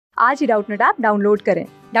आज ही Doubtnut app download करें।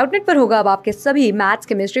 डाउटनट पर होगा अब आपके सभी मैथ्स,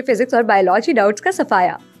 केमिस्ट्री, फिजिक्स और बायोलॉजी डाउट्स का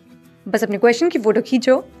सफाया। बस अपने क्वेश्चन की फोटो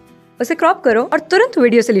खींचो, उसे क्रॉप करो और तुरंत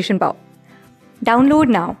वीडियो सोल्यूशन पाओ।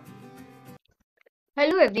 Download now.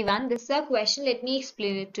 Hello everyone, this is a question. Let me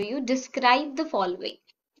explain it to you. Describe the following.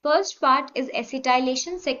 First part is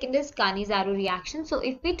acetylation, second is Cannizzaro reaction. So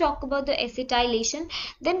if we talk about the acetylation,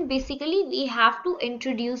 then basically we have to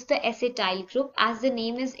introduce the acetyl group as the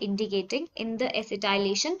name is indicating. In the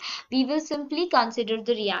acetylation, we will simply consider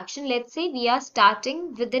the reaction. Let's say we are starting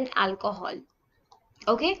with an alcohol.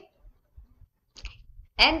 Okay?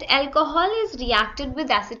 And alcohol is reacted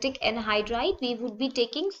with acetic anhydride. We would be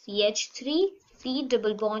taking CH3, C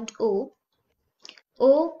double bond O,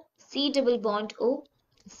 O, C double bond O,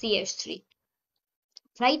 CH3.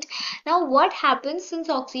 Right. Now what happens, since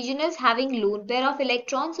oxygen is having lone pair of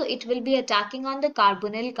electrons, so it will be attacking on the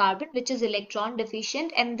carbonyl carbon, which is electron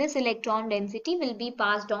deficient, and this electron density will be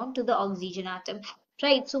passed on to the oxygen atom.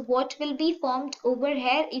 Right. So what will be formed over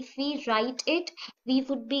here? If we write it, we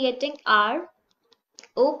would be getting R,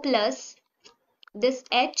 O plus, this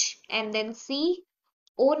H, and then C,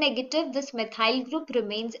 O negative, this methyl group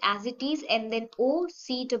remains as it is, and then O,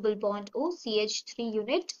 C double bond O, CH3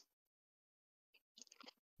 unit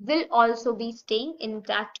will also be staying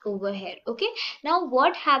intact over here. Okay, now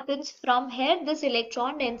what happens from here? This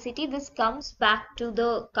electron density, this comes back to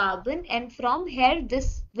the carbon, and from here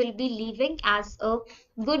this will be leaving as a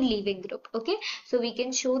good leaving group. Okay, so we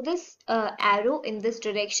can show this arrow in this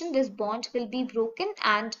direction. This bond will be broken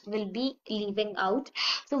and will be leaving out.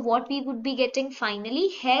 So what we would be getting finally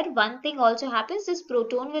here, one thing also happens, this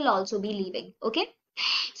proton will also be leaving. Okay,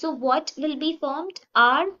 so what will be formed?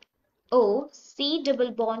 R O, C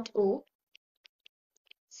double bond O,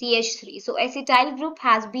 CH3. So acetyl group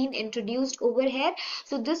has been introduced over here.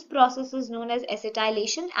 So this process is known as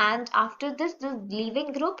acetylation, and after this, the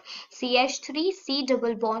leaving group CH3, C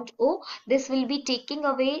double bond O, this will be taking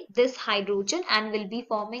away this hydrogen and will be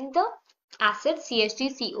forming the acid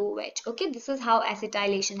CH3COOH. Okay, this is how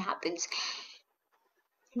acetylation happens.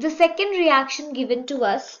 The second reaction given to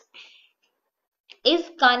us is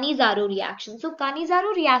Cannizzaro reaction. So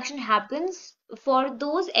Cannizzaro reaction happens for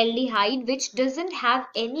those aldehyde which doesn't have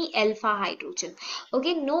any alpha hydrogen.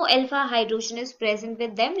 Okay, no alpha hydrogen is present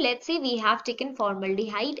with them. Let's say we have taken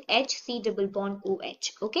formaldehyde HC double bond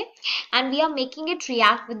OH. Okay, and we are making it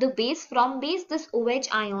react with the base. From base, this OH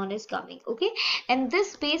ion is coming. Okay, and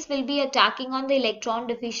this base will be attacking on the electron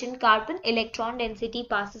deficient carbon. Electron density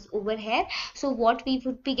passes over here. So what we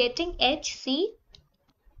would be getting? HC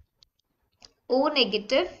O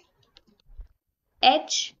negative,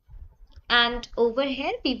 H, and over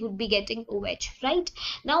here we would be getting OH. Right,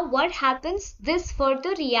 now what happens, this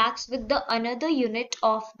further reacts with the another unit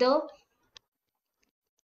of the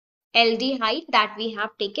aldehyde that we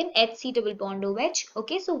have taken, HC double bond OH.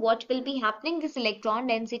 Okay, so what will be happening, this electron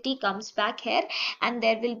density comes back here and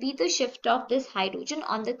there will be the shift of this hydrogen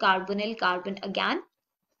on the carbonyl carbon again.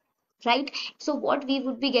 Right, so what we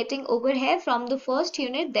would be getting over here, from the first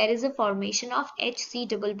unit there is a formation of HC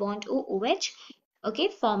double bond OH. Okay,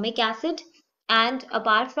 formic acid. And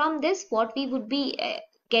apart from this, what we would be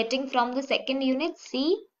getting from the second unit,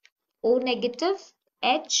 C O negative,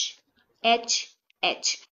 H, H,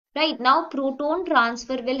 H. Right, now proton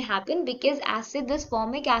transfer will happen because acid, this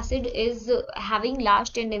formic acid is having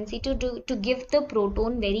large tendency to give the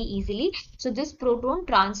proton very easily. So this proton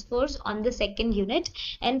transfers on the second unit,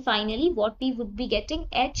 and finally what we would be getting,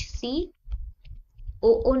 HCOO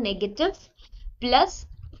negative plus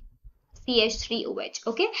CH3OH.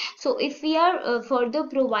 Okay, so if we are further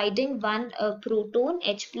providing one proton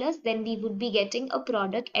H plus, then we would be getting a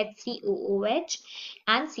product HCOOH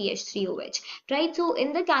and CH3OH. Right, so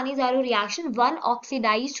in the Cannizzaro reaction, one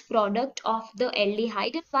oxidized product of the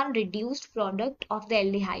aldehyde and one reduced product of the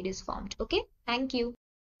aldehyde is formed. Okay, thank you.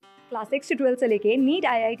 Class 6 से 12 से लेके NEET,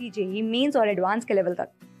 IIT, JEE mains और advance के level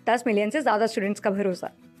तक 10 million से ज़्यादा students का भरोसा।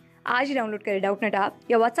 आज ही डाउनलोड करें डाउटनट ऐप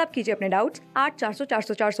या व्हाट्सएप कीजिए अपने डाउट्स 8400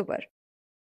 400 400 पर।